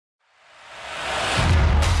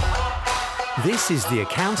This is the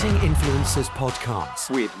Accounting Influencers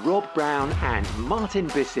Podcast with Rob Brown and Martin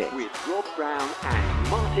Bissett.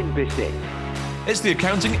 It's the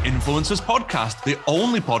Accounting Influencers Podcast, the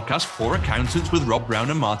only podcast for accountants with Rob Brown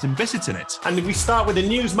and Martin Bissett in it. And if we start with the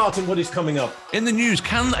news, Martin, what is coming up? In the news,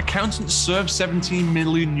 can accountants serve 17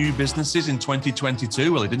 million new businesses in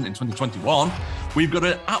 2022? Well, they didn't in 2021. We've got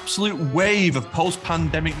an absolute wave of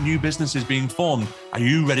post-pandemic new businesses being formed. Are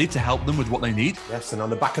you ready to help them with what they need? Yes, and on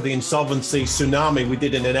the back of the insolvency tsunami we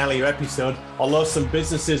did in an earlier episode, although some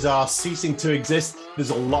businesses are ceasing to exist, there's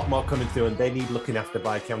a lot more coming through and they need looking after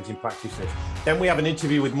by accounting practitioners. Then we have an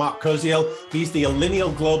interview with Mark Koziel. He's the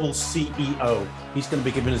Allinial Global CEO. He's going to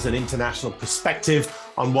be giving us an international perspective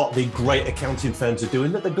on what the great accounting firms are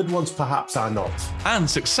doing that the good ones perhaps are not. And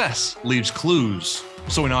success leaves clues.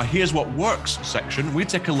 So in our Here's What Works section, we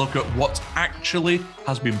take a look at what actually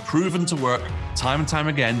has been proven to work time and time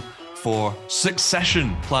again for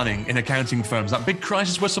succession planning in accounting firms. That big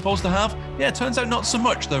crisis we're supposed to have? Yeah, it turns out not so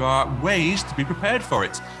much. There are ways to be prepared for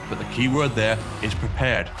it. But the key word there is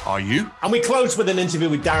prepared. Are you? And we close with an interview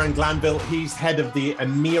with Darren Glanville. He's head of the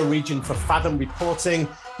EMEA region for Fathom reporting.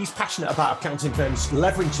 He's passionate about accounting firms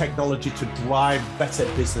leveraging technology to drive better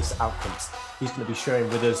business outcomes. He's going to be sharing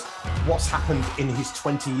with us what's happened in his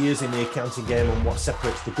 20 years in the accounting game and what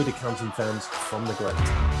separates the good accounting firms from the great.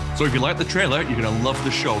 So if you like the trailer, you're going to love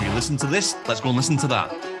the show. You listen to this, let's go and listen to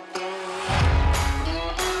that.